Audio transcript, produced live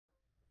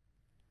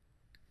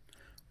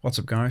What's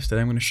up guys,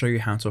 today I'm going to show you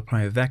how to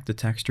apply a vector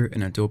texture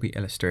in Adobe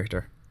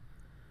Illustrator.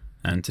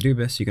 And to do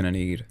this you're going to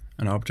need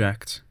an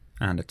object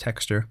and a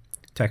texture.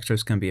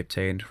 Textures can be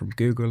obtained from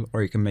Google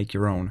or you can make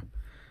your own.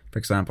 For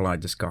example, I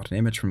just got an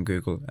image from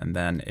Google and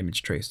then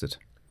image traced it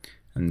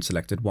and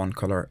selected one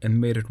color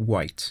and made it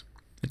white.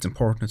 It's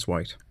important it's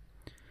white.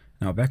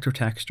 Now vector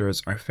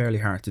textures are fairly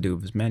hard to do.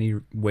 There's many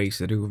ways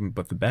to do them,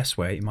 but the best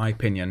way, in my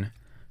opinion,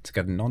 to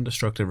get a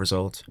non-destructive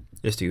result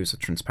is to use a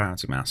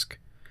transparency mask.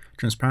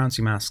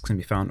 Transparency masks can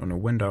be found under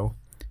Window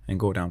and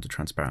go down to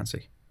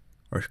Transparency,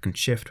 or you can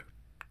Shift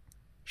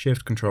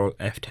Control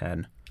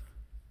F10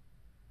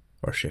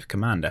 or Shift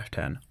Command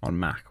F10 on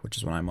Mac, which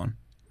is what I'm on.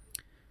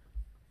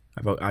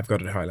 I've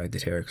got it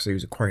highlighted here because I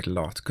use it quite a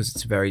lot because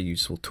it's a very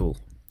useful tool.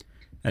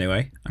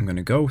 Anyway, I'm going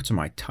to go to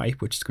my type,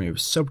 which is going to be a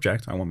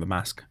subject I want the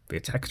mask, the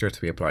texture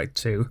to be applied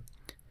to,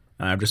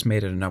 and I've just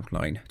made it an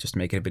outline just to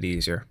make it a bit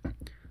easier.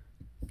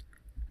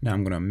 Now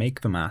I'm going to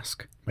make the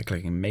mask by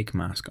clicking Make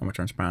Mask on the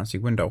Transparency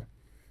window.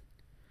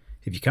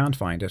 If you can't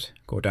find it,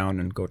 go down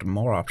and go to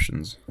More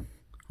Options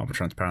on the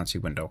Transparency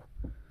window.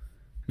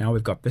 Now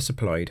we've got this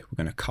applied,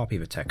 we're going to copy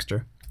the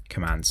texture,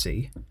 Command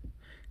C,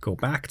 go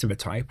back to the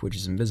type, which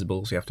is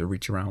invisible, so you have to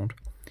reach around,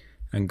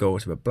 and go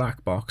to the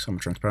black box on the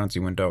Transparency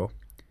window,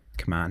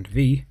 Command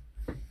V.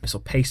 This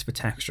will paste the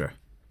texture.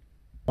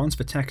 Once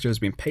the texture has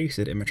been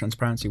pasted in the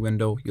Transparency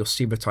window, you'll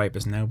see the type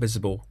is now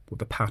visible with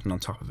the pattern on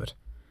top of it.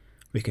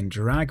 We can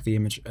drag the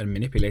image and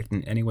manipulate it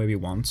in any way we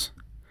want,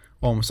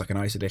 almost like an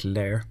isolated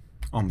layer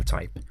on the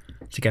type,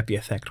 to get the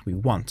effect we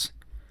want.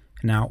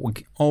 Now,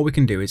 all we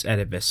can do is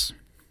edit this.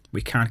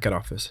 We can't get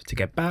off this. To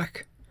get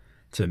back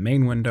to the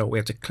main window, we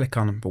have to click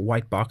on the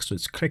white box, so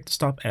just click to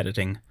stop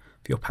editing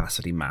the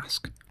opacity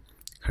mask.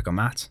 Click on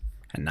that,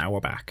 and now we're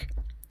back.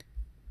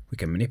 We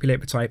can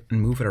manipulate the type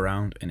and move it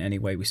around in any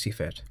way we see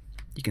fit.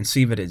 You can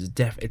see that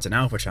it's an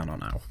alpha channel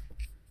now,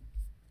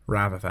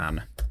 rather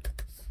than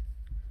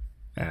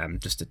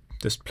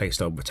just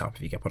placed over the top,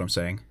 if you get what I'm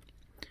saying.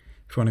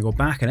 If you want to go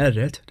back and edit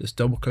it, just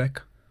double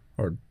click,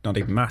 or not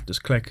even that,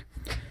 just click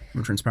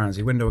on the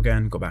Transparency window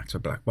again, go back to the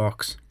black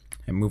box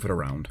and move it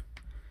around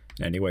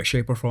in any way,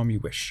 shape or form you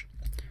wish.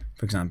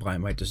 For example, I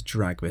might just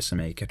drag this and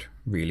make it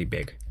really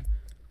big,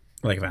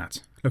 like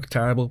that. Looks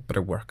terrible, but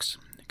it works.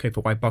 Click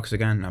the white box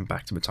again and I'm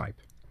back to the type.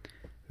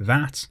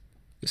 That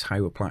is how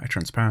you apply a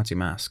transparency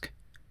mask,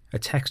 a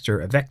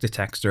vector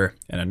texture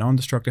in a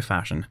non-destructive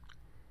fashion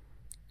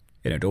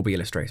in Adobe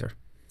Illustrator.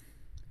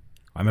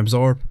 I'm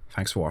Absorb,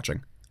 thanks for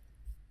watching.